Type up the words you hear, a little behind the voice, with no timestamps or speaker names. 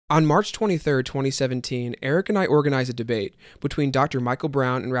On March 23, 2017, Eric and I organized a debate between Dr. Michael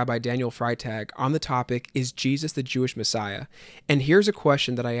Brown and Rabbi Daniel Freitag on the topic, Is Jesus the Jewish Messiah? And here's a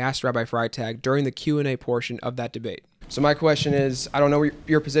question that I asked Rabbi Freitag during the Q&A portion of that debate. So my question is, I don't know what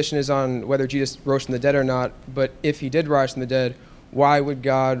your position is on whether Jesus rose from the dead or not, but if he did rise from the dead, why would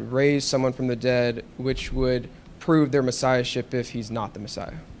God raise someone from the dead, which would prove their messiahship if he's not the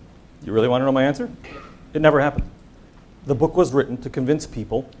Messiah? You really want to know my answer? It never happened. The book was written to convince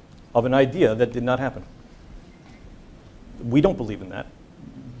people of an idea that did not happen. We don't believe in that.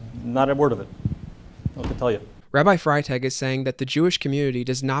 Not a word of it. I can tell you. Rabbi Freitag is saying that the Jewish community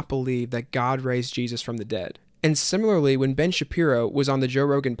does not believe that God raised Jesus from the dead. And similarly, when Ben Shapiro was on the Joe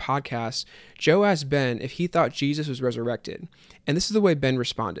Rogan podcast, Joe asked Ben if he thought Jesus was resurrected. And this is the way Ben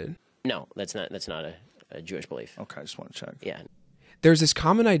responded. No, that's not a Jewish belief. Okay, I just want to check. Yeah. There's this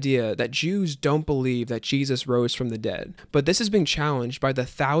common idea that Jews don't believe that Jesus rose from the dead, but this is being challenged by the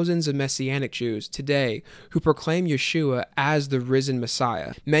thousands of Messianic Jews today who proclaim Yeshua as the risen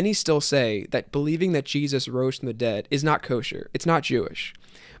Messiah. Many still say that believing that Jesus rose from the dead is not kosher, it's not Jewish.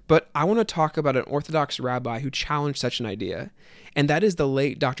 But I want to talk about an Orthodox rabbi who challenged such an idea, and that is the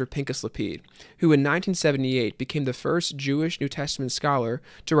late Dr. Pinchas Lapid, who in 1978 became the first Jewish New Testament scholar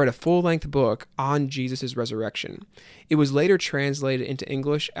to write a full-length book on Jesus' resurrection. It was later translated into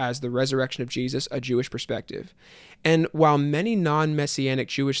English as The Resurrection of Jesus, A Jewish Perspective. And while many non-Messianic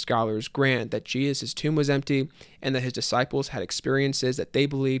Jewish scholars grant that Jesus' tomb was empty and that his disciples had experiences that they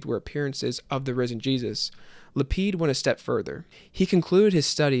believed were appearances of the risen Jesus, Lapid went a step further. He concluded his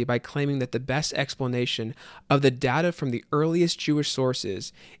study by claiming that the best explanation of the data from the earliest Jewish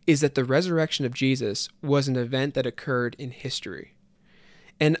sources is that the resurrection of Jesus was an event that occurred in history.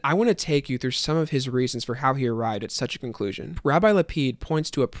 And I want to take you through some of his reasons for how he arrived at such a conclusion. Rabbi Lapid points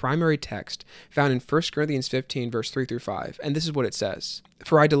to a primary text found in 1 Corinthians 15, verse 3 through 5, and this is what it says.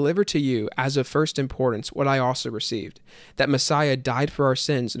 For I delivered to you as of first importance what I also received, that Messiah died for our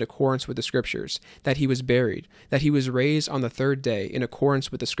sins in accordance with the Scriptures, that he was buried, that he was raised on the third day in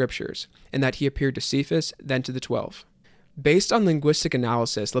accordance with the Scriptures, and that he appeared to Cephas, then to the 12. Based on linguistic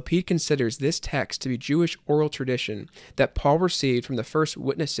analysis, Lapid considers this text to be Jewish oral tradition that Paul received from the first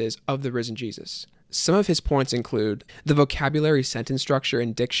witnesses of the risen Jesus. Some of his points include the vocabulary, sentence structure,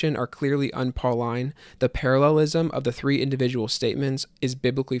 and diction are clearly un-Pauline, the parallelism of the three individual statements is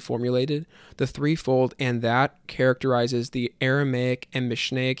biblically formulated, the threefold and that characterizes the Aramaic and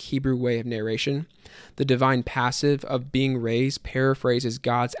Mishnaic Hebrew way of narration, the divine passive of being raised paraphrases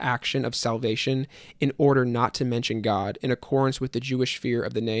God's action of salvation in order not to mention God in accordance with the Jewish fear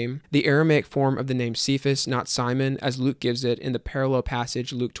of the name, the Aramaic form of the name Cephas, not Simon, as Luke gives it in the parallel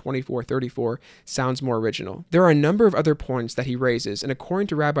passage Luke 24:34, sounds more original. There are a number of other points that he raises, and according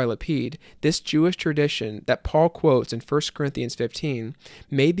to Rabbi Lapid, this Jewish tradition that Paul quotes in 1 Corinthians 15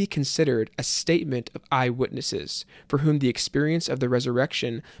 may be considered a statement of eyewitnesses, for whom the experience of the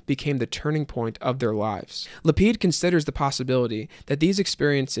resurrection became the turning point of their lives. Lapid considers the possibility that these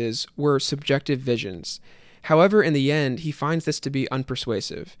experiences were subjective visions. However, in the end, he finds this to be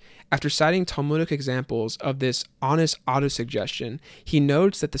unpersuasive. After citing Talmudic examples of this honest autosuggestion, he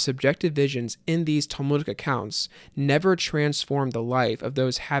notes that the subjective visions in these Talmudic accounts never transformed the life of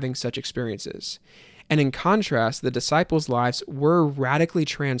those having such experiences. And in contrast, the disciples' lives were radically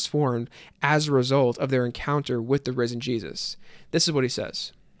transformed as a result of their encounter with the risen Jesus. This is what he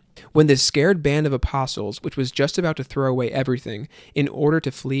says. When this scared band of apostles, which was just about to throw away everything in order to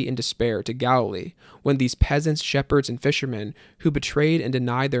flee in despair to Galilee, when these peasants, shepherds, and fishermen, who betrayed and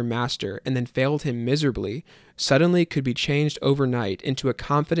denied their master and then failed him miserably, suddenly could be changed overnight into a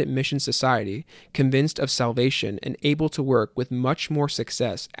confident mission society, convinced of salvation and able to work with much more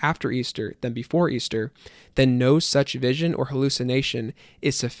success after Easter than before Easter, then no such vision or hallucination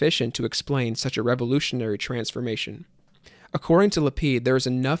is sufficient to explain such a revolutionary transformation. According to Lapid, there is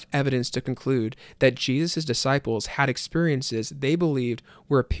enough evidence to conclude that Jesus' disciples had experiences they believed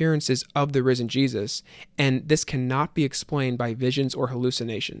were appearances of the risen Jesus, and this cannot be explained by visions or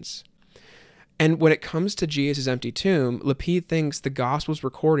hallucinations. And when it comes to Jesus' empty tomb, Lapid thinks the Gospels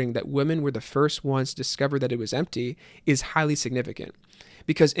recording that women were the first ones to discover that it was empty is highly significant,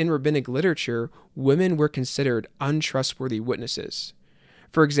 because in rabbinic literature, women were considered untrustworthy witnesses.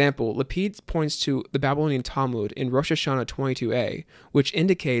 For example, Lapid points to the Babylonian Talmud in Rosh Hashanah 22a, which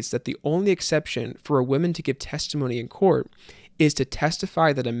indicates that the only exception for a woman to give testimony in court is to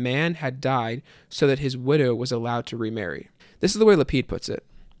testify that a man had died so that his widow was allowed to remarry. This is the way Lapid puts it.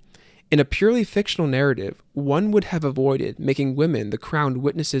 In a purely fictional narrative, one would have avoided making women the crowned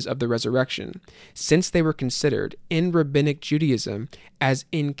witnesses of the resurrection, since they were considered, in rabbinic Judaism, as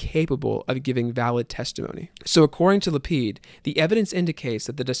incapable of giving valid testimony. So according to Lapide, the evidence indicates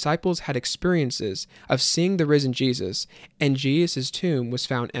that the disciples had experiences of seeing the risen Jesus, and Jesus' tomb was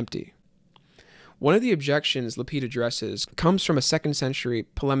found empty. One of the objections Lapide addresses comes from a 2nd century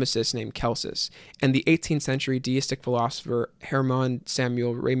polemicist named Celsus and the 18th century deistic philosopher Hermann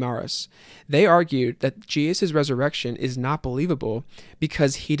Samuel Reimarus. They argued that Jesus' resurrection is not believable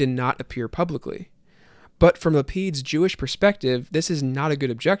because he did not appear publicly. But from Lapide's Jewish perspective, this is not a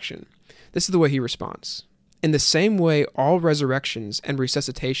good objection. This is the way he responds. In the same way, all resurrections and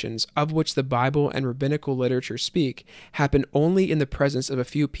resuscitations of which the Bible and rabbinical literature speak happen only in the presence of a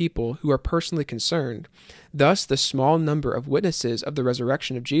few people who are personally concerned. Thus, the small number of witnesses of the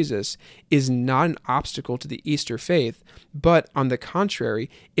resurrection of Jesus is not an obstacle to the Easter faith, but, on the contrary,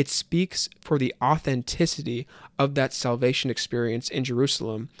 it speaks for the authenticity of that salvation experience in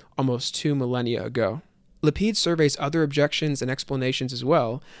Jerusalem almost 2 millennia ago. Lapide surveys other objections and explanations as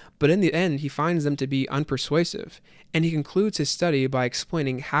well, but in the end he finds them to be unpersuasive, and he concludes his study by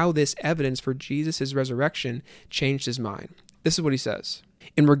explaining how this evidence for Jesus' resurrection changed his mind. This is what he says.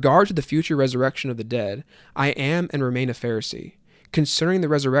 In regard to the future resurrection of the dead, I am and remain a Pharisee. Concerning the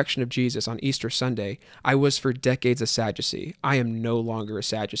resurrection of Jesus on Easter Sunday, I was for decades a Sadducee. I am no longer a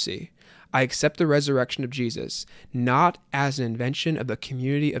Sadducee. I accept the resurrection of Jesus, not as an invention of the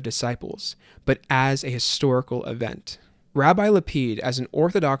community of disciples, but as a historical event. Rabbi Lapide, as an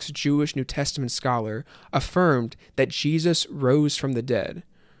Orthodox Jewish New Testament scholar, affirmed that Jesus rose from the dead.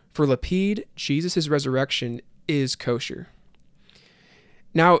 For Lapide, Jesus' resurrection is kosher.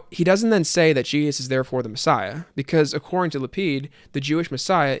 Now, he doesn't then say that Jesus is therefore the Messiah, because according to Lapide, the Jewish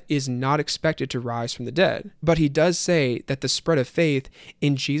Messiah is not expected to rise from the dead. But he does say that the spread of faith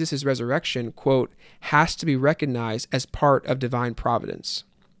in Jesus' resurrection, quote, has to be recognized as part of divine providence.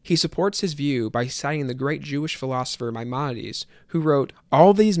 He supports his view by citing the great Jewish philosopher Maimonides, who wrote,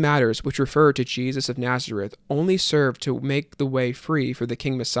 "All these matters which refer to Jesus of Nazareth only serve to make the way free for the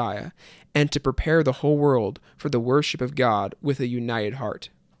King Messiah, and to prepare the whole world for the worship of God with a united heart."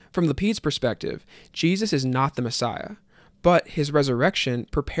 From Lapide's perspective, Jesus is not the Messiah, but his resurrection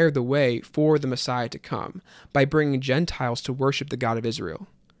prepared the way for the Messiah to come by bringing Gentiles to worship the God of Israel.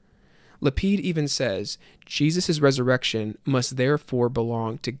 Lapide even says Jesus' resurrection must therefore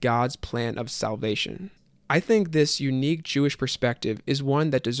belong to God's plan of salvation. I think this unique Jewish perspective is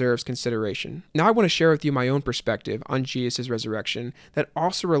one that deserves consideration. Now I want to share with you my own perspective on Jesus' resurrection that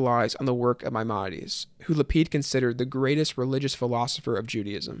also relies on the work of Maimonides, who Lapide considered the greatest religious philosopher of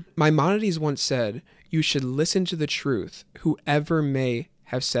Judaism. Maimonides once said, "You should listen to the truth, whoever may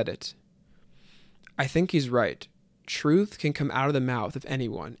have said it." I think he's right. Truth can come out of the mouth of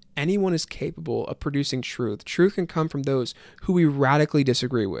anyone. Anyone is capable of producing truth. Truth can come from those who we radically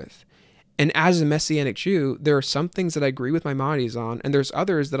disagree with. And as a Messianic Jew, there are some things that I agree with Maimonides on, and there's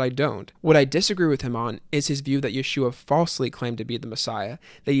others that I don't. What I disagree with him on is his view that Yeshua falsely claimed to be the Messiah,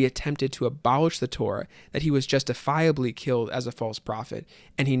 that he attempted to abolish the Torah, that he was justifiably killed as a false prophet,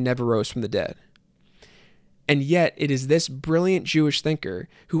 and he never rose from the dead. And yet, it is this brilliant Jewish thinker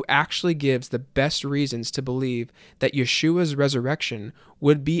who actually gives the best reasons to believe that Yeshua's resurrection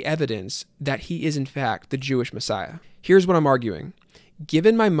would be evidence that he is in fact the Jewish Messiah. Here's what I'm arguing.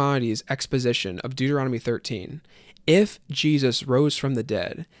 Given Maimonides' exposition of Deuteronomy 13, if Jesus rose from the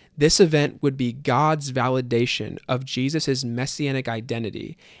dead, this event would be God's validation of Jesus' messianic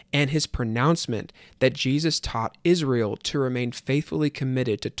identity and his pronouncement that Jesus taught Israel to remain faithfully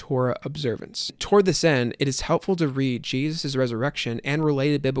committed to Torah observance. Toward this end, it is helpful to read Jesus' resurrection and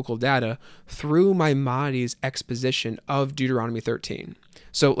related biblical data through Maimonides' exposition of Deuteronomy 13.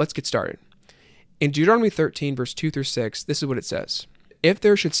 So let's get started. In Deuteronomy 13, verse 2 through 6, this is what it says. If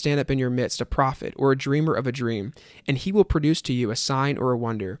there should stand up in your midst a prophet or a dreamer of a dream, and he will produce to you a sign or a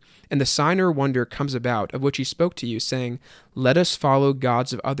wonder, and the sign or wonder comes about of which he spoke to you, saying, "Let us follow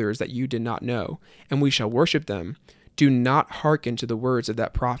gods of others that you did not know, and we shall worship them," do not hearken to the words of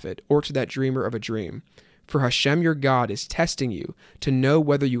that prophet or to that dreamer of a dream. For Hashem your God is testing you to know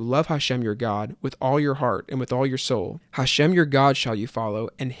whether you love Hashem your God with all your heart and with all your soul. Hashem your God shall you follow,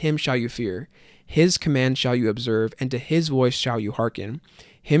 and him shall you fear. His command shall you observe, and to his voice shall you hearken.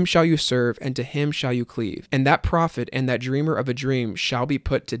 Him shall you serve, and to him shall you cleave. And that prophet and that dreamer of a dream shall be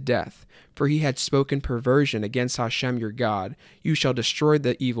put to death, for he had spoken perversion against Hashem your God. You shall destroy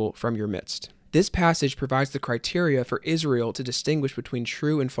the evil from your midst. This passage provides the criteria for Israel to distinguish between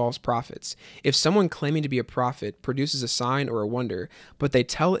true and false prophets. If someone claiming to be a prophet produces a sign or a wonder, but they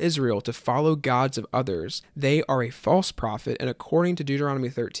tell Israel to follow gods of others, they are a false prophet, and according to Deuteronomy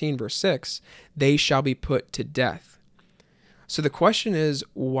 13, verse 6, they shall be put to death. So the question is,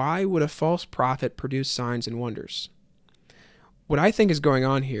 why would a false prophet produce signs and wonders? What I think is going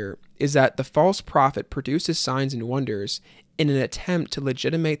on here is that the false prophet produces signs and wonders in an attempt to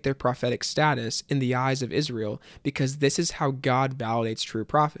legitimate their prophetic status in the eyes of Israel, because this is how God validates true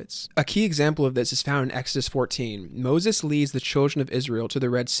prophets. A key example of this is found in Exodus 14. Moses leads the children of Israel to the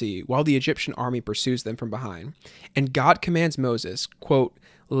Red Sea while the Egyptian army pursues them from behind. And God commands Moses, quote,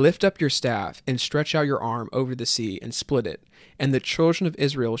 "Lift up your staff and stretch out your arm over the sea and split it, and the children of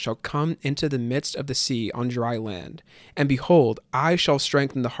Israel shall come into the midst of the sea on dry land. And behold, I shall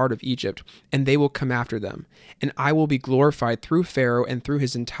strengthen the heart of Egypt, and they will come after them, and I will be glorified through Pharaoh and through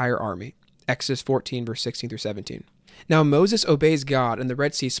his entire army." Exodus 14, verse 16 through 17. Now Moses obeys God, and the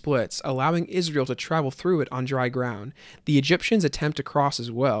Red Sea splits, allowing Israel to travel through it on dry ground. The Egyptians attempt to cross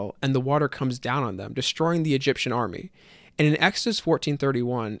as well, and the water comes down on them, destroying the Egyptian army. And in Exodus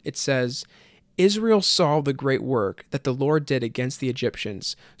 14:31, it says, "Israel saw the great work that the Lord did against the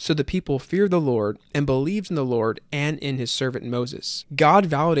Egyptians, so the people feared the Lord and believed in the Lord and in his servant Moses." God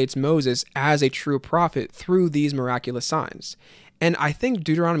validates Moses as a true prophet through these miraculous signs. And I think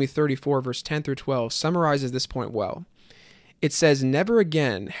Deuteronomy 34, verse 10 through 12 summarizes this point well. It says, "Never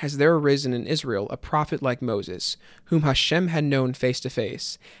again has there arisen in Israel a prophet like Moses, whom Hashem had known face to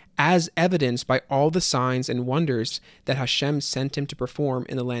face, as evidenced by all the signs and wonders that Hashem sent him to perform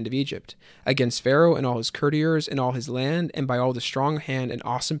in the land of Egypt, against Pharaoh and all his courtiers and all his land, and by all the strong hand and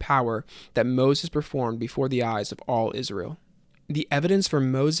awesome power that Moses performed before the eyes of all Israel." The evidence for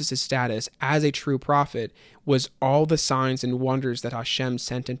Moses' status as a true prophet was all the signs and wonders that Hashem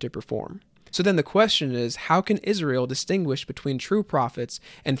sent him to perform. So then the question is, how can Israel distinguish between true prophets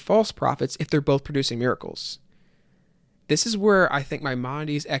and false prophets if they're both producing miracles? This is where I think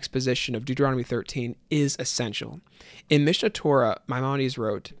Maimonides' exposition of Deuteronomy 13 is essential. In Mishnah Torah, Maimonides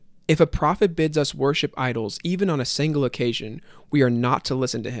wrote, "If a prophet bids us worship idols even on a single occasion, we are not to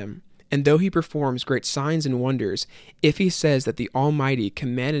listen to him. And though he performs great signs and wonders, if he says that the Almighty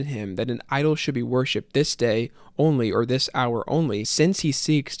commanded him that an idol should be worshipped this day only or this hour only, since he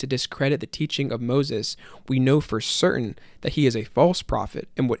seeks to discredit the teaching of Moses, we know for certain that he is a false prophet,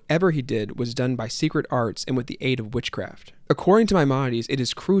 and whatever he did was done by secret arts and with the aid of witchcraft." According to Maimonides, it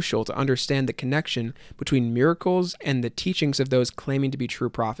is crucial to understand the connection between miracles and the teachings of those claiming to be true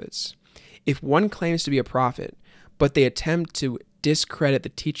prophets. If one claims to be a prophet, but they attempt to discredit the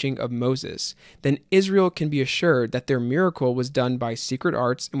teaching of Moses, then Israel can be assured that their miracle was done by secret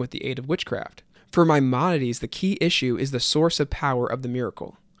arts and with the aid of witchcraft. For Maimonides, the key issue is the source of power of the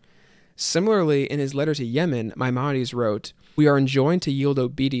miracle. Similarly, in his letter to Yemen, Maimonides wrote, "We are enjoined to yield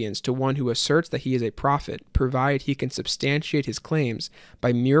obedience to one who asserts that he is a prophet, provided he can substantiate his claims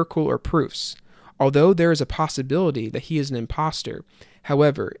by miracle or proofs. Although there is a possibility that he is an impostor,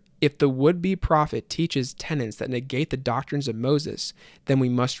 however, if the would-be prophet teaches tenets that negate the doctrines of Moses, then we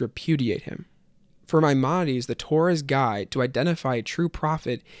must repudiate him." For Maimonides, the Torah's guide to identify a true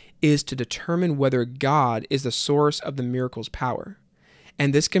prophet is to determine whether God is the source of the miracle's power.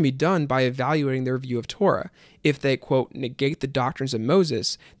 And this can be done by evaluating their view of Torah. If they, quote, negate the doctrines of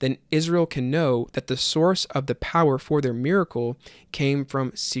Moses, then Israel can know that the source of the power for their miracle came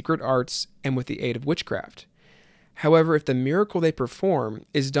from secret arts and with the aid of witchcraft. However, if the miracle they perform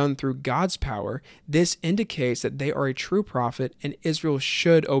is done through God's power, this indicates that they are a true prophet and Israel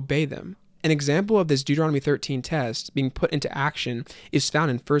should obey them. An example of this Deuteronomy 13 test being put into action is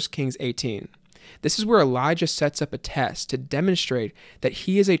found in 1 Kings 18. This is where Elijah sets up a test to demonstrate that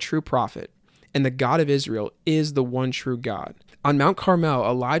he is a true prophet and the God of Israel is the one true God. On Mount Carmel,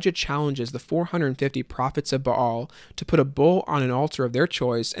 Elijah challenges the 450 prophets of Baal to put a bull on an altar of their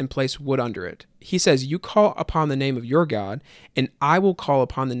choice and place wood under it. He says, "You call upon the name of your God, and I will call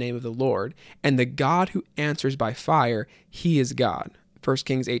upon the name of the Lord, and the God who answers by fire, he is God." 1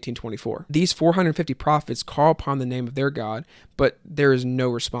 Kings 18:24. These 450 prophets call upon the name of their God, but there is no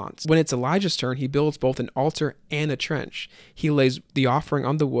response. When it's Elijah's turn, he builds both an altar and a trench. He lays the offering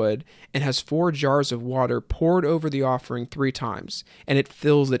on the wood and has 4 jars of water poured over the offering 3 times, and it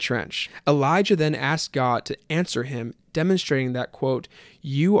fills the trench. Elijah then asks God to answer him, demonstrating that, quote,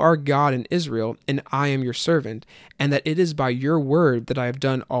 "You are God in Israel, and I am your servant, and that it is by your word that I have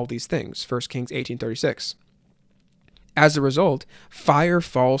done all these things." 1 Kings 18:36. As a result, fire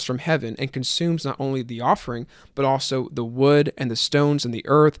falls from heaven and consumes not only the offering, but also the wood and the stones and the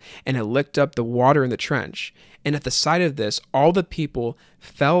earth, and it licked up the water in the trench. And at the sight of this, all the people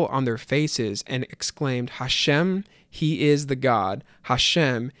fell on their faces and exclaimed, Hashem, he is the God.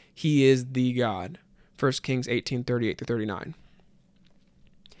 Hashem, he is the God. 1 Kings 18:38-39.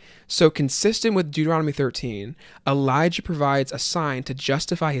 So consistent with Deuteronomy 13, Elijah provides a sign to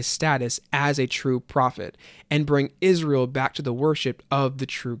justify his status as a true prophet and bring Israel back to the worship of the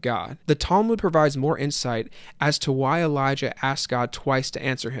true God. The Talmud provides more insight as to why Elijah asked God twice to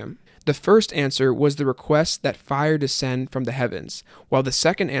answer him. The first answer was the request that fire descend from the heavens, while the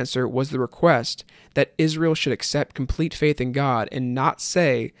second answer was the request that Israel should accept complete faith in God and not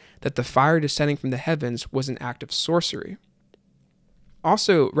say that the fire descending from the heavens was an act of sorcery.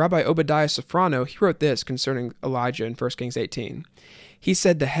 Also, Rabbi Obadiah Safrano, he wrote this concerning Elijah in 1 Kings 18. He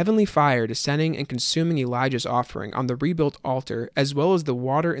said, the heavenly fire descending and consuming Elijah's offering on the rebuilt altar, as well as the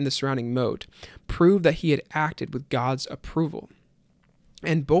water in the surrounding moat, proved that he had acted with God's approval.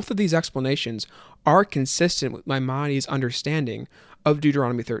 And both of these explanations are consistent with Maimonides' understanding of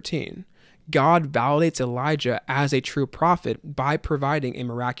Deuteronomy 13. God validates Elijah as a true prophet by providing a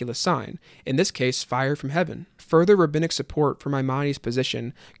miraculous sign, in this case, fire from heaven. Further rabbinic support for Maimonides'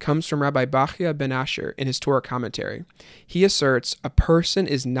 position comes from Rabbi Bachya ben Asher in his Torah commentary. He asserts a person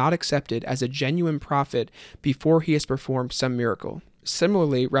is not accepted as a genuine prophet before he has performed some miracle.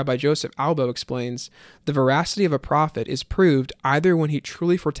 Similarly, Rabbi Joseph Albo explains, the veracity of a prophet is proved either when he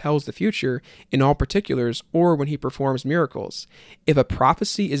truly foretells the future in all particulars or when he performs miracles. If a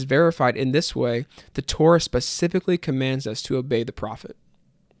prophecy is verified in this way, the Torah specifically commands us to obey the prophet.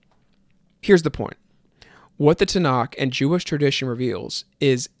 Here's the point. What the Tanakh and Jewish tradition reveals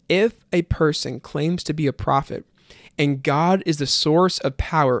is if a person claims to be a prophet and God is the source of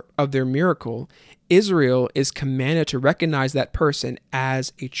power of their miracle, Israel is commanded to recognize that person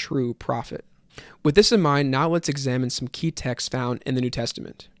as a true prophet. With this in mind, now let's examine some key texts found in the New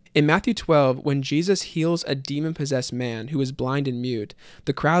Testament. In Matthew 12, when Jesus heals a demon-possessed man who is blind and mute,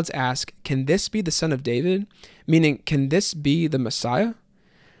 the crowds ask, can this be the son of David? Meaning, can this be the Messiah?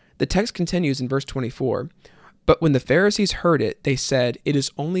 The text continues in verse 24. But when the Pharisees heard it, they said, it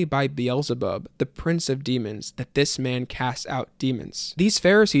is only by Beelzebub, the prince of demons, that this man casts out demons. These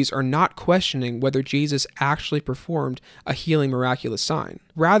Pharisees are not questioning whether Jesus actually performed a healing miraculous sign.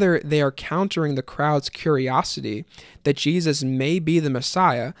 Rather, they are countering the crowd's curiosity that Jesus may be the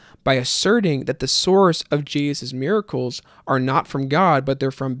Messiah by asserting that the source of Jesus' miracles are not from God, but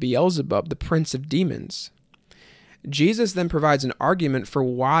they're from Beelzebub, the prince of demons. Jesus then provides an argument for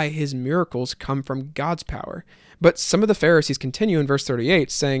why his miracles come from God's power. But some of the Pharisees continue in verse 38,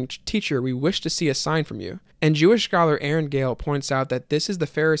 saying, Teacher, we wish to see a sign from you. And Jewish scholar Aaron Gale points out that this is the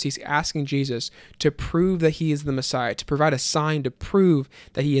Pharisees asking Jesus to prove that he is the Messiah, to provide a sign to prove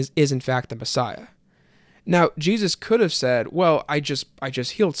that he is in fact the Messiah. Now, Jesus could have said, well, I just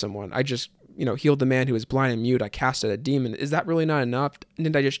healed someone. I just healed the man who was blind and mute. I cast out a demon. Is that really not enough?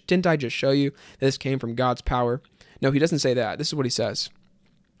 Didn't I just show you that this came from God's power? No, he doesn't say that. This is what he says.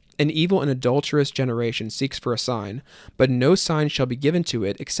 An evil and adulterous generation seeks for a sign, but no sign shall be given to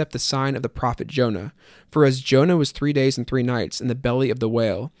it except the sign of the prophet Jonah. For as Jonah was 3 days and 3 nights in the belly of the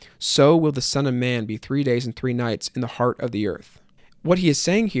whale, so will the Son of Man be 3 days and 3 nights in the heart of the earth. What he is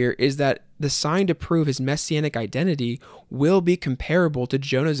saying here is that the sign to prove his messianic identity will be comparable to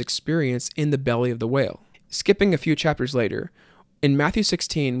Jonah's experience in the belly of the whale. Skipping a few chapters later, in Matthew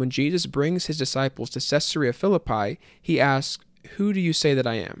 16, when Jesus brings his disciples to Caesarea Philippi, he asks, Who do you say that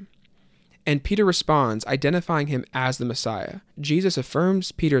I am? And Peter responds, identifying him as the Messiah. Jesus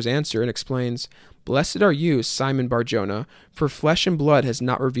affirms Peter's answer and explains, Blessed are you, Simon Bar-Jonah, for flesh and blood has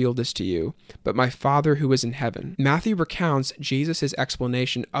not revealed this to you, but my Father who is in heaven. Matthew recounts Jesus'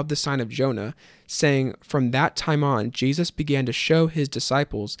 explanation of the sign of Jonah, saying, From that time on, Jesus began to show his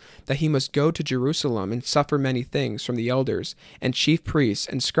disciples that he must go to Jerusalem and suffer many things from the elders and chief priests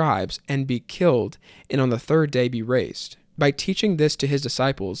and scribes and be killed, and on the third day be raised. By teaching this to his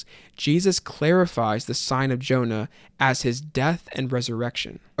disciples, Jesus clarifies the sign of Jonah as his death and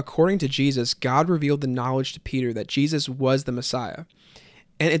resurrection. According to Jesus, God revealed the knowledge to Peter that Jesus was the Messiah.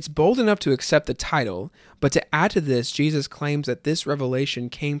 And it's bold enough to accept the title, but to add to this, Jesus claims that this revelation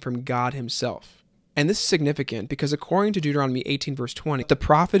came from God himself. And this is significant because according to Deuteronomy 18 verse 20, the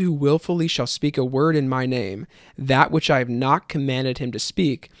prophet who willfully shall speak a word in my name, that which I have not commanded him to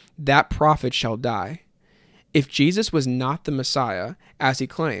speak, that prophet shall die. If Jesus was not the Messiah, as he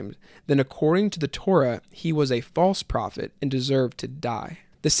claimed, then according to the Torah, he was a false prophet and deserved to die.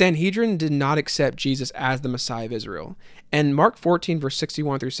 The Sanhedrin did not accept Jesus as the Messiah of Israel, and Mark 14, verse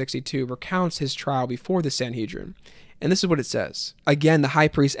 61 through 62 recounts his trial before the Sanhedrin. And this is what it says. Again, the high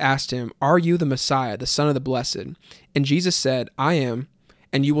priest asked him, Are you the Messiah, the Son of the Blessed? And Jesus said, I am.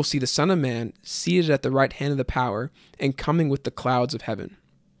 and you will see the Son of Man seated at the right hand of the power and coming with the clouds of heaven.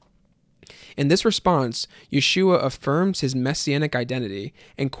 In this response, Yeshua affirms his messianic identity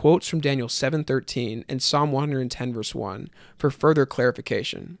and quotes from Daniel 7:13 and Psalm 110 verse 1 for further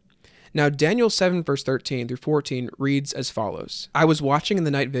clarification. Now, Daniel 7 verse 13 through 14 reads as follows. I was watching in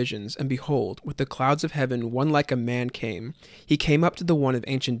the night visions, and behold, with the clouds of heaven, one like a man came. He came up to the one of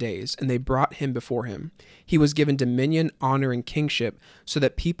ancient days, and they brought him before him. He was given dominion, honor, and kingship, so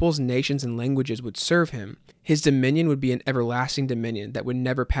that peoples, nations, and languages would serve him. His dominion would be an everlasting dominion that would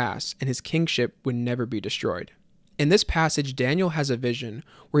never pass, and his kingship would never be destroyed. In this passage, Daniel has a vision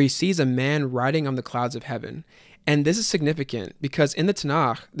where he sees a man riding on the clouds of heaven. And this is significant because in the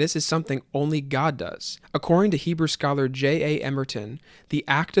Tanakh, this is something only God does. According to Hebrew scholar J.A. Emerton, the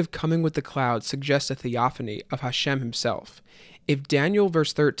act of coming with the clouds suggests a theophany of Hashem himself. If Daniel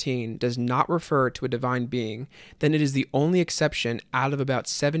verse 13 does not refer to a divine being, then it is the only exception out of about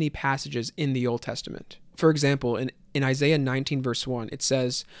 70 passages in the Old Testament. For example, in Isaiah 19 verse 1, it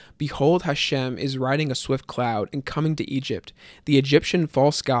says, Behold, Hashem is riding a swift cloud and coming to Egypt. The Egyptian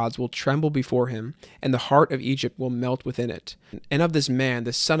false gods will tremble before him, and the heart of Egypt will melt within it. And of this man,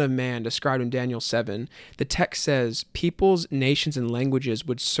 the Son of Man, described in Daniel 7, the text says, peoples, nations, and languages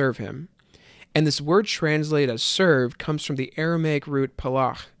would serve him. And this word translated as serve comes from the Aramaic root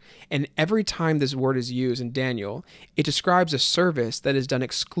palach. And every time this word is used in Daniel, it describes a service that is done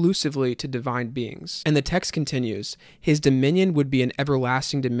exclusively to divine beings. And the text continues, his dominion would be an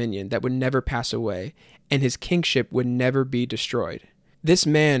everlasting dominion that would never pass away, and his kingship would never be destroyed. This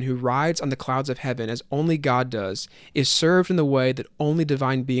man who rides on the clouds of heaven as only God does, is served in the way that only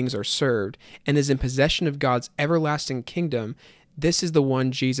divine beings are served, and is in possession of God's everlasting kingdom. This is the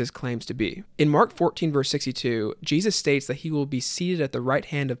one Jesus claims to be. In Mark 14 verse 62, Jesus states that he will be seated at the right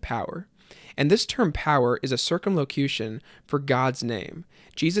hand of power. And this term power is a circumlocution for God's name.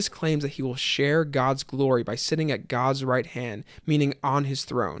 Jesus claims that he will share God's glory by sitting at God's right hand, meaning on his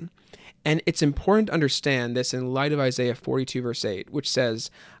throne. And it's important to understand this in light of Isaiah 42 verse 8, which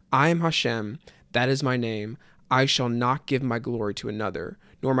says, I am Hashem, that is my name. I shall not give my glory to another,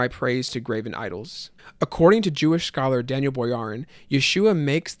 nor my praise to graven idols. According to Jewish scholar Daniel Boyarin, Yeshua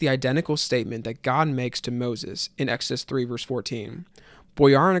makes the identical statement that God makes to Moses in Exodus 3 verse 14.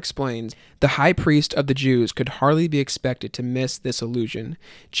 Boyarin explains, the high priest of the Jews could hardly be expected to miss this allusion.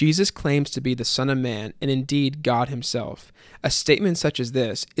 Jesus claims to be the Son of Man, and indeed God himself. A statement such as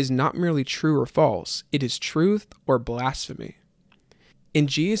this is not merely true or false, it is truth or blasphemy. In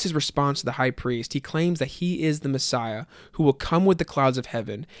Jesus' response to the high priest, he claims that he is the Messiah who will come with the clouds of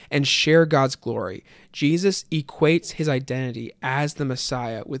heaven and share God's glory. Jesus equates his identity as the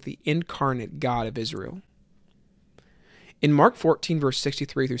Messiah with the incarnate God of Israel. In Mark 14, verse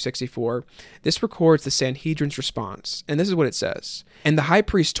 63 through 64, this records the Sanhedrin's response, and this is what it says. And the high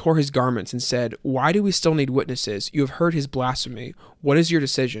priest tore his garments and said, Why do we still need witnesses? You have heard his blasphemy. What is your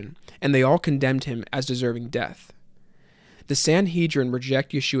decision? And they all condemned him as deserving death. The Sanhedrin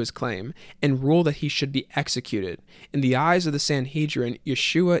reject Yeshua's claim and rule that he should be executed. In the eyes of the Sanhedrin,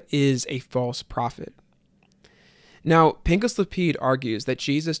 Yeshua is a false prophet. Now, Pinchas Lapid argues that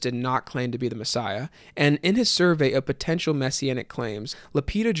Jesus did not claim to be the Messiah, and in his survey of potential messianic claims,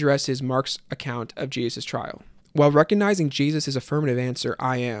 Lapid addresses Mark's account of Jesus' trial. While recognizing Jesus' affirmative answer,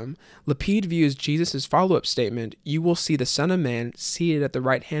 I am, Lapid views Jesus' follow-up statement, you will see the Son of Man seated at the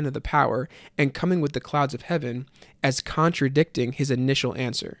right hand of the power and coming with the clouds of heaven, as contradicting his initial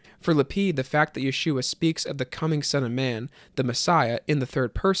answer. For Lapid, the fact that Yeshua speaks of the coming Son of Man, the Messiah, in the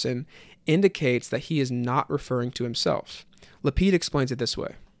third person, indicates that he is not referring to himself. Lapid explains it this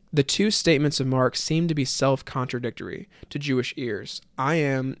way. The two statements of Mark seem to be self-contradictory to Jewish ears. I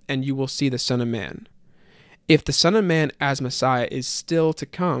am, and you will see the Son of Man. If the Son of Man as Messiah is still to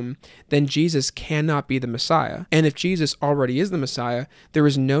come, then Jesus cannot be the Messiah. And if Jesus already is the Messiah, there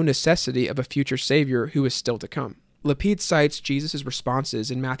is no necessity of a future Savior who is still to come. Lapid cites Jesus'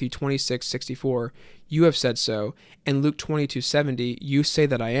 responses in Matthew 26:64, you have said so, and Luke 22:70, you say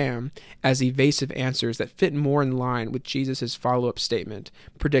that I am, as evasive answers that fit more in line with Jesus' follow-up statement,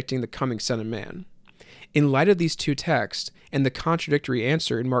 predicting the coming Son of Man. In light of these two texts, and the contradictory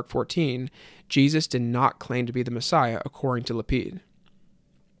answer in Mark 14, Jesus did not claim to be the Messiah, according to Lapid.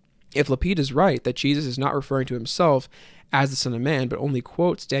 If Lapid is right that Jesus is not referring to himself as the Son of Man, but only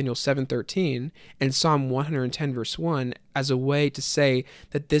quotes Daniel 7:13 and Psalm 110 verse 1 as a way to say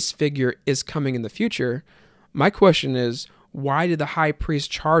that this figure is coming in the future, my question is, why did the high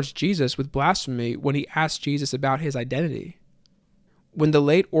priest charge Jesus with blasphemy when he asked Jesus about his identity? When the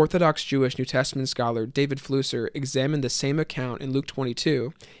late Orthodox Jewish New Testament scholar David Flusser examined the same account in Luke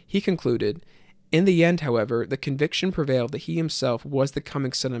 22, he concluded, In the end, however, the conviction prevailed that he himself was the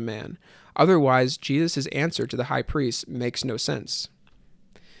coming Son of Man. Otherwise, Jesus' answer to the high priest makes no sense.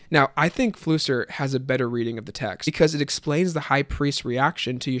 Now, I think Flusser has a better reading of the text because it explains the high priest's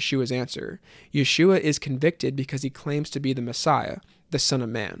reaction to Yeshua's answer. Yeshua is convicted because he claims to be the Messiah, the Son of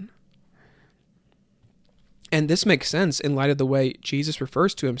Man. And this makes sense in light of the way Jesus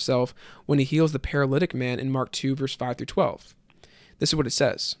refers to himself when he heals the paralytic man in Mark 2, verse 5 through 12. This is what it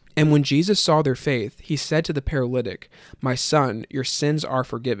says. And when Jesus saw their faith, he said to the paralytic, "My son, your sins are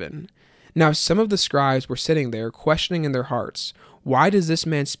forgiven." Now some of the scribes were sitting there, questioning in their hearts, "Why does this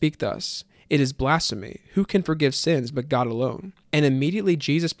man speak thus? It is blasphemy. Who can forgive sins but God alone?" And immediately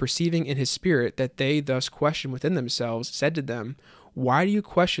Jesus, perceiving in his spirit that they thus questioned within themselves, said to them, "Why do you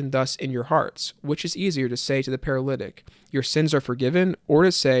question thus in your hearts? Which is easier to say to the paralytic, 'Your sins are forgiven,' or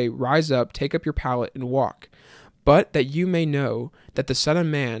to say, 'Rise up, take up your pallet, and walk'? But that you may know that the Son of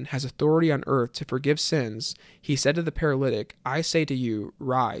Man has authority on earth to forgive sins, he said to the paralytic, 'I say to you,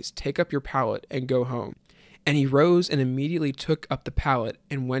 rise, take up your pallet, and go home.' And he rose and immediately took up the pallet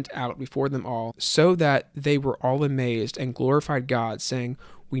and went out before them all, so that they were all amazed and glorified God, saying,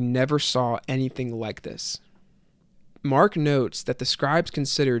 'We never saw anything like this.'" Mark notes that the scribes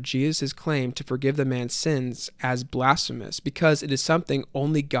considered Jesus' claim to forgive the man's sins as blasphemous because it is something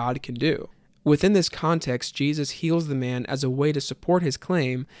only God can do. Within this context, Jesus heals the man as a way to support his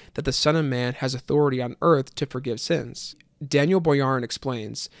claim that the Son of Man has authority on earth to forgive sins. Daniel Boyarin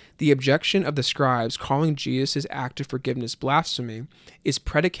explains, "The objection of the scribes calling Jesus' act of forgiveness blasphemy is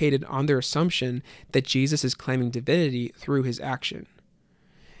predicated on their assumption that Jesus is claiming divinity through his action."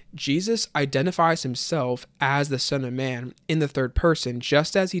 Jesus identifies himself as the Son of Man in the third person,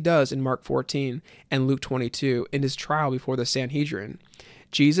 just as he does in Mark 14 and Luke 22 in his trial before the Sanhedrin.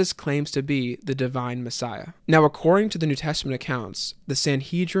 Jesus claims to be the divine Messiah. Now, according to the New Testament accounts, the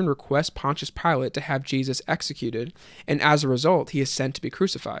Sanhedrin requests Pontius Pilate to have Jesus executed, and as a result, he is sent to be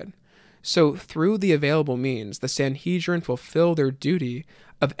crucified. So, through the available means, the Sanhedrin fulfill their duty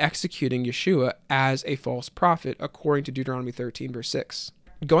of executing Yeshua as a false prophet, according to Deuteronomy 13, verse 6.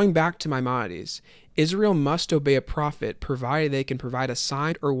 Going back to Maimonides, Israel must obey a prophet provided they can provide a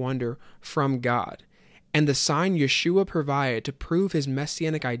sign or wonder from God. And the sign Yeshua provided to prove his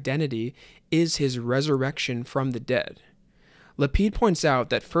messianic identity is his resurrection from the dead. Lapid points out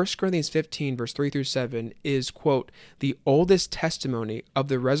that 1 Corinthians 15, verse 3 through 7 is, quote, "the oldest testimony of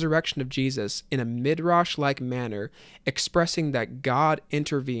the resurrection of Jesus in a midrash-like manner, expressing that God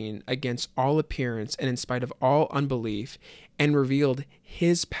intervened against all appearance and in spite of all unbelief, and revealed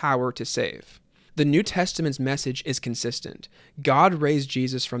his power to save." The New Testament's message is consistent. God raised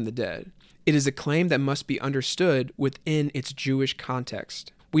Jesus from the dead. It is a claim that must be understood within its Jewish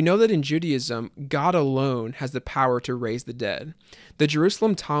context. We know that in Judaism, God alone has the power to raise the dead. The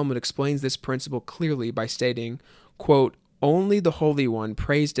Jerusalem Talmud explains this principle clearly by stating, quote, "Only the Holy One,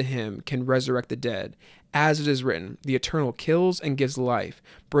 praise to him, can resurrect the dead. As it is written, the Eternal kills and gives life,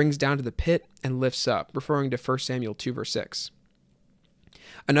 brings down to the pit and lifts up," referring to 1 Samuel 2, verse 6.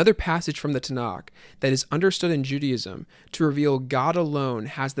 Another passage from the Tanakh that is understood in Judaism to reveal God alone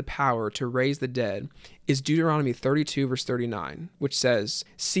has the power to raise the dead is Deuteronomy 32, verse 39, which says,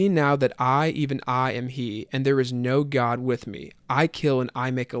 "See now that I, even I, am he, and there is no God with me. I kill and I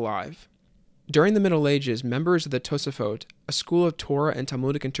make alive." During the Middle Ages, members of the Tosafot, a school of Torah and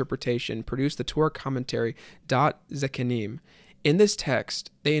Talmudic interpretation, produced the Torah commentary Dat Zekanim. In this text,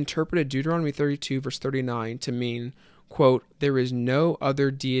 they interpreted Deuteronomy 32, verse 39 to mean, quote, "There is no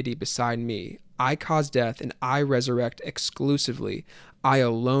other deity beside me. I cause death and I resurrect exclusively. I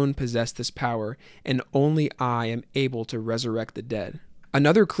alone possess this power, and only I am able to resurrect the dead."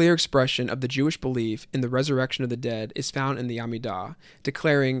 Another clear expression of the Jewish belief in the resurrection of the dead is found in the Amidah,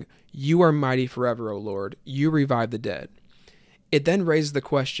 declaring, "You are mighty forever, O Lord. You revive the dead." It then raises the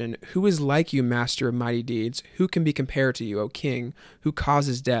question, who is like you, master of mighty deeds? Who can be compared to you, O king, who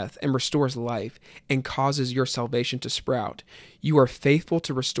causes death and restores life and causes your salvation to sprout? You are faithful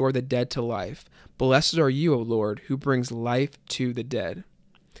to restore the dead to life. Blessed are you, O Lord, who brings life to the dead.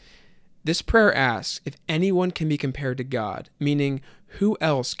 This prayer asks if anyone can be compared to God, meaning who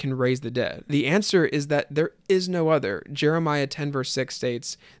else can raise the dead? The answer is that there is no other. Jeremiah 10 verse 6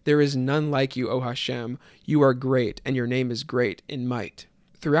 states, "There is none like you, O Hashem. You are great, and your name is great in might."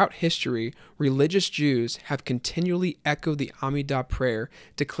 Throughout history, religious Jews have continually echoed the Amidah prayer,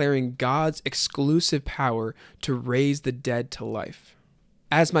 declaring God's exclusive power to raise the dead to life.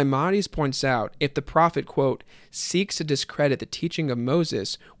 As Maimonides points out, if the prophet, quote, seeks to discredit the teaching of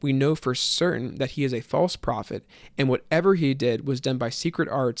Moses, we know for certain that he is a false prophet, and whatever he did was done by secret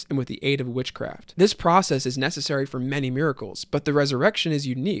arts and with the aid of witchcraft. This process is necessary for many miracles, but the resurrection is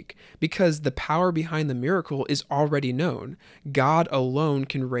unique because the power behind the miracle is already known. God alone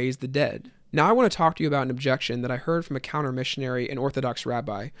can raise the dead. Now I want to talk to you about an objection that I heard from a counter-missionary and Orthodox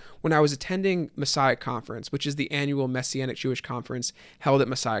rabbi when I was attending Messiah Conference, which is the annual Messianic Jewish conference held at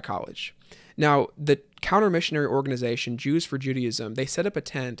Messiah College. Now, the counter-missionary organization, Jews for Judaism, they set up a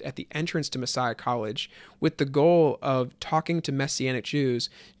tent at the entrance to Messiah College with the goal of talking to Messianic Jews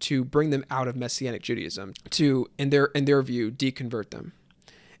to bring them out of Messianic Judaism, to, in their view, deconvert them.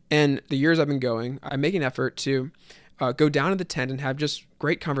 And the years I've been going, I make an effort to go down to the tent and have just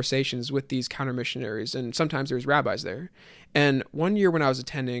great conversations with these counter-missionaries, and sometimes there's rabbis there. And one year when I was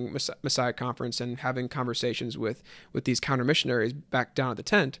attending Messiah Conference and having conversations with these counter-missionaries back down at the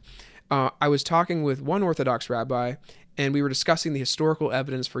tent, I was talking with one Orthodox rabbi, and we were discussing the historical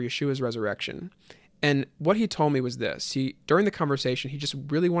evidence for Yeshua's resurrection. And what he told me was this. During the conversation, he just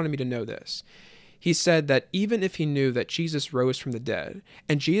really wanted me to know this. He said that even if he knew that Jesus rose from the dead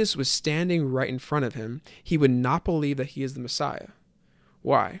and Jesus was standing right in front of him, he would not believe that he is the Messiah.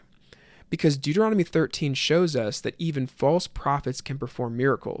 Why? Because Deuteronomy 13 shows us that even false prophets can perform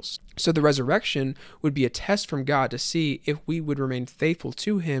miracles. So the resurrection would be a test from God to see if we would remain faithful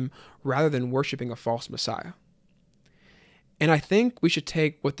to him rather than worshiping a false Messiah. And I think we should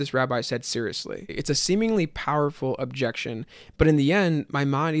take what this rabbi said seriously. It's a seemingly powerful objection, but in the end,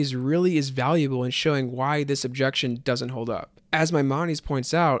 Maimonides really is valuable in showing why this objection doesn't hold up. As Maimonides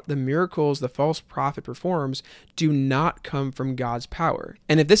points out, the miracles the false prophet performs do not come from God's power.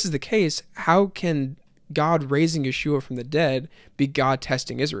 And if this is the case, how can God raising Yeshua from the dead be God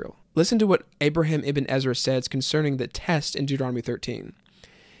testing Israel? Listen to what Abraham ibn Ezra says concerning the test in Deuteronomy 13.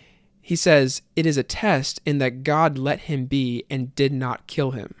 He says, it is a test in that God let him be and did not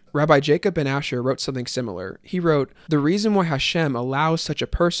kill him. Rabbi Jacob ben Asher wrote something similar. He wrote, the reason why Hashem allows such a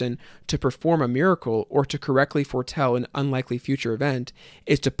person to perform a miracle or to correctly foretell an unlikely future event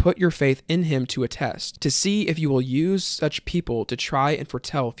is to put your faith in him to a test, to see if you will use such people to try and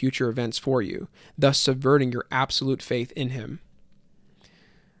foretell future events for you, thus subverting your absolute faith in him.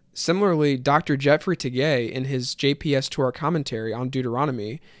 Similarly, Dr. Jeffrey Tegay, in his JPS Torah commentary on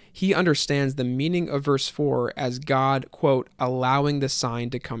Deuteronomy, he understands the meaning of verse 4 as God, quote, allowing the sign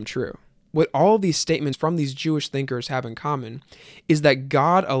to come true. What all of these statements from these Jewish thinkers have in common is that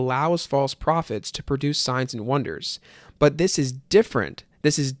God allows false prophets to produce signs and wonders. But this is different.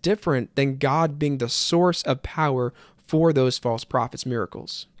 This is different than God being the source of power for those false prophets'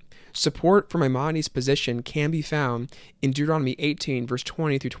 miracles. Support for Maimonides' position can be found in Deuteronomy 18, verse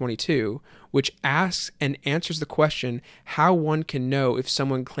 20 through 22, which asks and answers the question how one can know if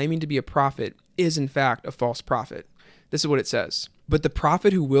someone claiming to be a prophet is in fact a false prophet. This is what it says. But the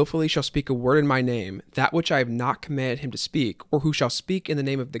prophet who willfully shall speak a word in my name, that which I have not commanded him to speak, or who shall speak in the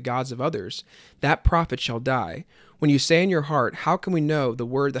name of the gods of others, that prophet shall die. When you say in your heart, how can we know the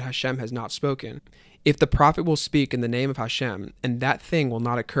word that Hashem has not spoken? If the prophet will speak in the name of Hashem, and that thing will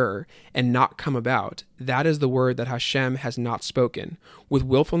not occur, and not come about, that is the word that Hashem has not spoken. With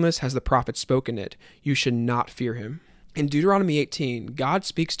willfulness has the prophet spoken it. You should not fear him. In Deuteronomy 18, God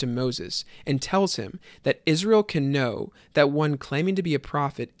speaks to Moses and tells him that Israel can know that one claiming to be a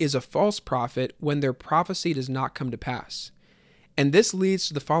prophet is a false prophet when their prophecy does not come to pass. And this leads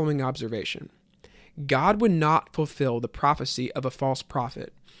to the following observation. God would not fulfill the prophecy of a false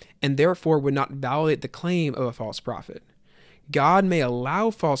prophet, and therefore would not validate the claim of a false prophet. God may allow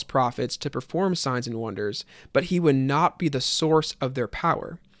false prophets to perform signs and wonders, but he would not be the source of their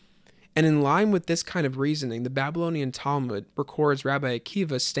power. And in line with this kind of reasoning, the Babylonian Talmud records Rabbi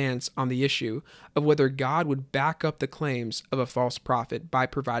Akiva's stance on the issue of whether God would back up the claims of a false prophet by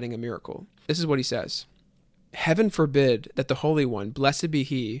providing a miracle. This is what he says. Heaven forbid that the Holy One, blessed be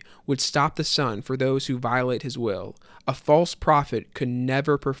he, would stop the sun for those who violate his will. A false prophet could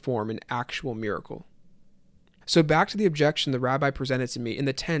never perform an actual miracle. So back to the objection the rabbi presented to me in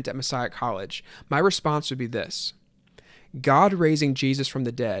the tent at Messiah College, my response would be this. God raising Jesus from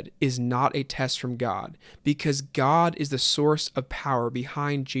the dead is not a test from God because God is the source of power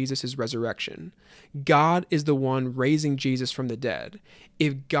behind Jesus' resurrection. God is the one raising Jesus from the dead.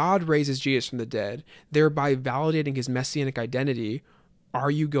 If God raises Jesus from the dead, thereby validating his messianic identity,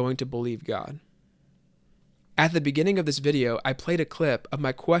 are you going to believe God? At the beginning of this video, I played a clip of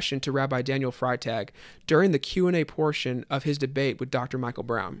my question to Rabbi Daniel Freitag during the Q&A portion of his debate with Dr. Michael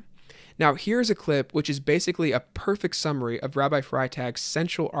Brown. Now, here's a clip which is basically a perfect summary of Rabbi Freitag's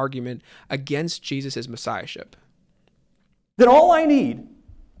central argument against Jesus' messiahship. Then all I need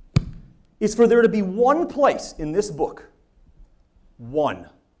is for there to be one place in this book, one,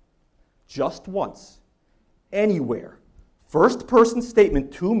 just once, anywhere, first-person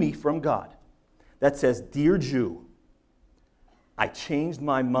statement to me from God that says, "Dear Jew, I changed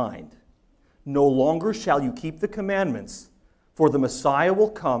my mind. No longer shall you keep the commandments, for the Messiah will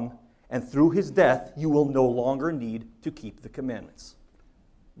come, and through his death you will no longer need to keep the commandments."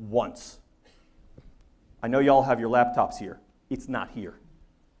 Once. I know y'all have your laptops here. It's not here.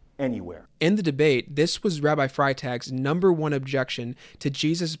 Anywhere. In the debate, this was Rabbi Freitag's #1 objection to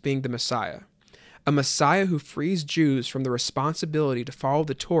Jesus being the Messiah. A Messiah who frees Jews from the responsibility to follow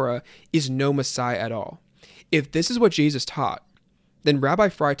the Torah is no Messiah at all. If this is what Jesus taught, then Rabbi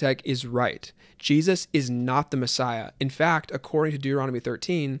Freitag is right. Jesus is not the Messiah. In fact, according to Deuteronomy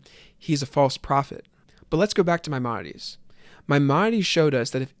 13, he's a false prophet. But let's go back to Maimonides. Maimonides showed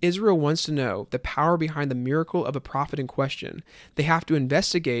us that if Israel wants to know the power behind the miracle of a prophet in question, they have to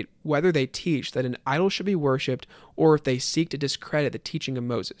investigate whether they teach that an idol should be worshipped or if they seek to discredit the teaching of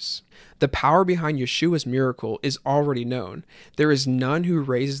Moses. The power behind Yeshua's miracle is already known. There is none who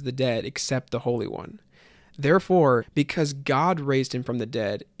raises the dead except the Holy One. Therefore, because God raised him from the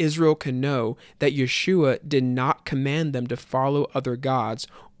dead, Israel can know that Yeshua did not command them to follow other gods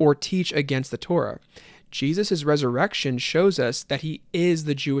or teach against the Torah. Jesus' resurrection shows us that he is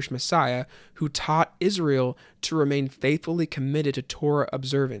the Jewish Messiah who taught Israel to remain faithfully committed to Torah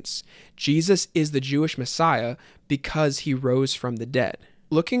observance. Jesus is the Jewish Messiah because he rose from the dead.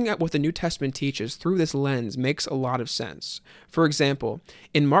 Looking at what the New Testament teaches through this lens makes a lot of sense. For example,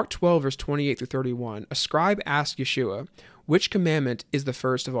 in Mark 12, verse 28 through 31, a scribe asks Yeshua, "Which commandment is the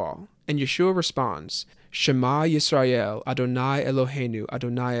first of all?" And Yeshua responds, "Shema Yisrael, Adonai Eloheinu,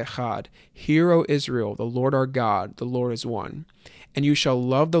 Adonai Echad. Hear, O Israel, the Lord our God, the Lord is one. And you shall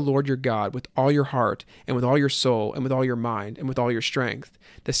love the Lord your God with all your heart, and with all your soul, and with all your mind, and with all your strength.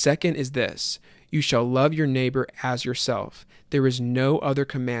 The second is this, you shall love your neighbor as yourself. There is no other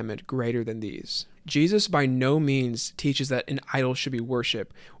commandment greater than these." Jesus by no means teaches that an idol should be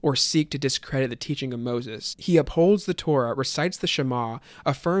worshipped or seek to discredit the teaching of Moses. He upholds the Torah, recites the Shema,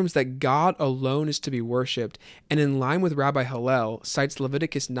 affirms that God alone is to be worshipped, and in line with Rabbi Hillel, cites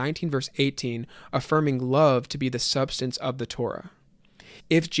Leviticus 19 verse 18, affirming love to be the substance of the Torah.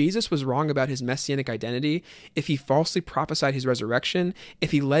 If Jesus was wrong about his messianic identity, if he falsely prophesied his resurrection,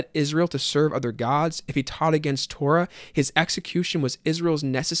 if he led Israel to serve other gods, if he taught against Torah, his execution was Israel's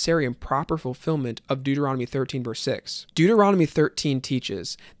necessary and proper fulfillment of Deuteronomy 13 verse 6. Deuteronomy 13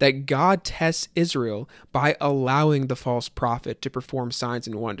 teaches that God tests Israel by allowing the false prophet to perform signs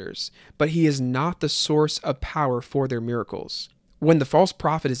and wonders, but he is not the source of power for their miracles. When the false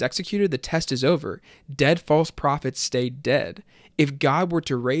prophet is executed, the test is over. Dead false prophets stay dead. If God were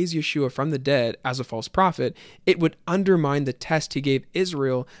to raise Yeshua from the dead as a false prophet, it would undermine the test he gave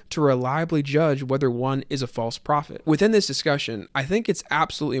Israel to reliably judge whether one is a false prophet. Within this discussion, I think it's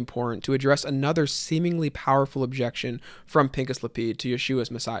absolutely important to address another seemingly powerful objection from Pinchas Lapid to Yeshua's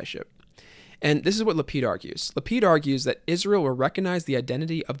messiahship. And this is what Lapid argues. Lapid argues that Israel will recognize the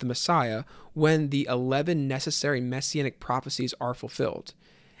identity of the Messiah when the 11 necessary messianic prophecies are fulfilled.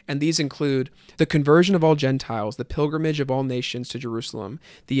 And these include the conversion of all Gentiles, the pilgrimage of all nations to Jerusalem,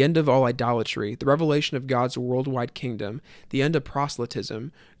 the end of all idolatry, the revelation of God's worldwide kingdom, the end of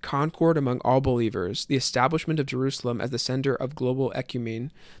proselytism, concord among all believers, the establishment of Jerusalem as the center of global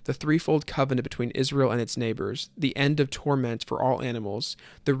ecumene, the threefold covenant between Israel and its neighbors, the end of torment for all animals,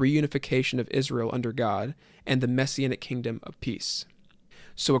 the reunification of Israel under God, and the messianic kingdom of peace.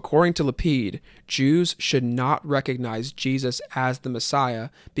 So according to Lapid, Jews should not recognize Jesus as the Messiah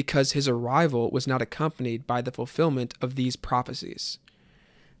because his arrival was not accompanied by the fulfillment of these prophecies.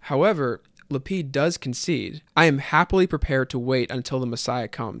 However, Lapid does concede, "I am happily prepared to wait until the Messiah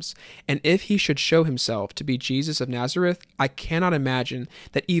comes, and if he should show himself to be Jesus of Nazareth, I cannot imagine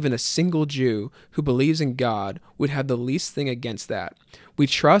that even a single Jew who believes in God would have the least thing against that. We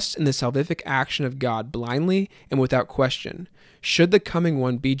trust in the salvific action of God blindly and without question. Should the coming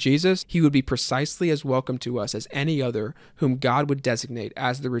one be Jesus, he would be precisely as welcome to us as any other whom God would designate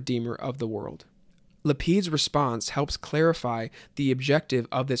as the Redeemer of the world." Lapid's response helps clarify the objective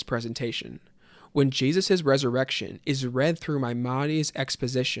of this presentation. When Jesus' resurrection is read through Maimonides'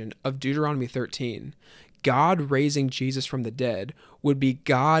 exposition of Deuteronomy 13, God raising Jesus from the dead would be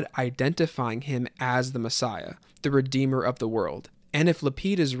God identifying him as the Messiah, the Redeemer of the world. And if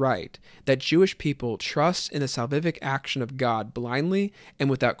Lapid is right, that Jewish people trust in the salvific action of God blindly and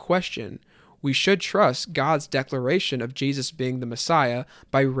without question, we should trust God's declaration of Jesus being the Messiah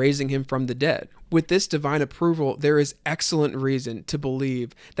by raising him from the dead. With this divine approval, there is excellent reason to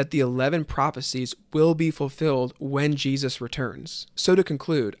believe that the 11 prophecies will be fulfilled when Jesus returns. So to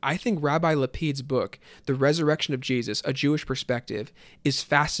conclude, I think Rabbi Lapid's book, The Resurrection of Jesus, A Jewish Perspective, is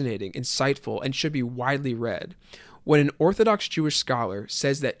fascinating, insightful, and should be widely read. When an Orthodox Jewish scholar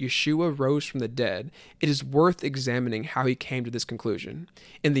says that Yeshua rose from the dead, it is worth examining how he came to this conclusion.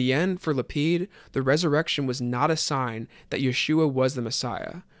 In the end, for Lapid, the resurrection was not a sign that Yeshua was the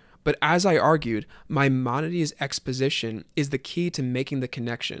Messiah. But as I argued, Maimonides' exposition is the key to making the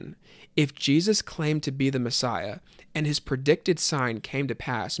connection. If Jesus claimed to be the Messiah, and his predicted sign came to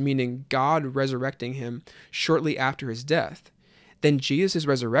pass, meaning God resurrecting him shortly after his death, then Jesus'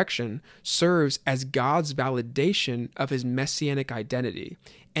 resurrection serves as God's validation of his messianic identity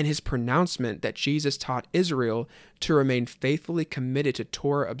and his pronouncement that Jesus taught Israel to remain faithfully committed to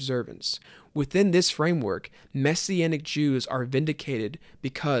Torah observance. Within this framework, Messianic Jews are vindicated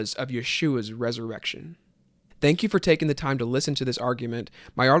because of Yeshua's resurrection. Thank you for taking the time to listen to this argument.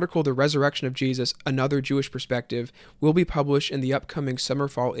 My article, The Resurrection of Jesus, Another Jewish Perspective, will be published in the upcoming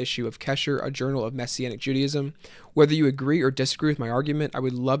summer-fall issue of Kesher, a journal of Messianic Judaism. Whether you agree or disagree with my argument, I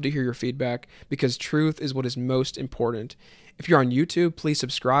would love to hear your feedback, because truth is what is most important. If you're on YouTube, please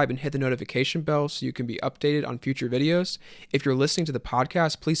subscribe and hit the notification bell so you can be updated on future videos. If you're listening to the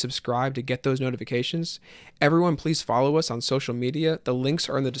podcast, please subscribe to get those notifications. Everyone, please follow us on social media. The links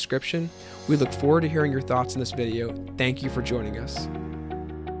are in the description. We look forward to hearing your thoughts in this video. Thank you for joining us.